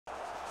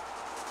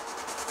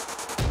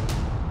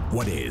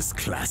What is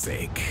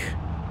classic?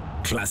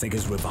 Classic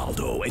is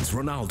Rivaldo, it's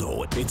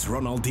Ronaldo, it's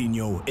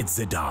Ronaldinho, it's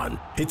Zidane,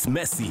 it's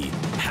Messi,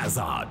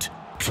 Hazard.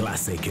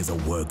 Classic is a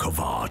work of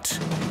art.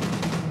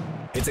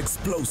 It's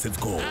explosive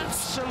goals.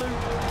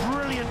 Absolute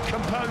brilliant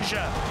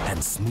composure.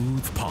 And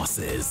smooth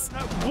passes.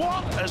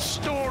 What a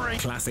story.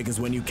 Classic is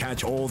when you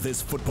catch all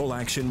this football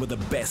action with the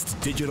best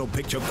digital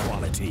picture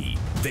quality.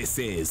 This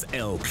is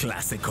El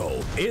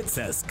Clasico. It's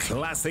as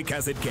classic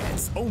as it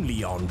gets,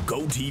 only on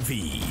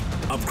GOtv.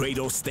 Upgrade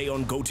or stay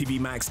on GOtv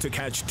Max to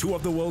catch two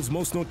of the world's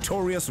most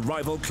notorious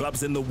rival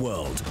clubs in the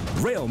world.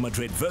 Real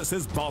Madrid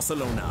versus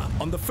Barcelona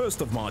on the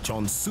 1st of March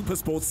on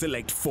Supersport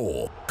Select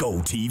 4.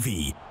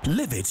 GOtv.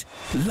 Live it,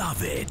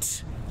 love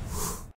it.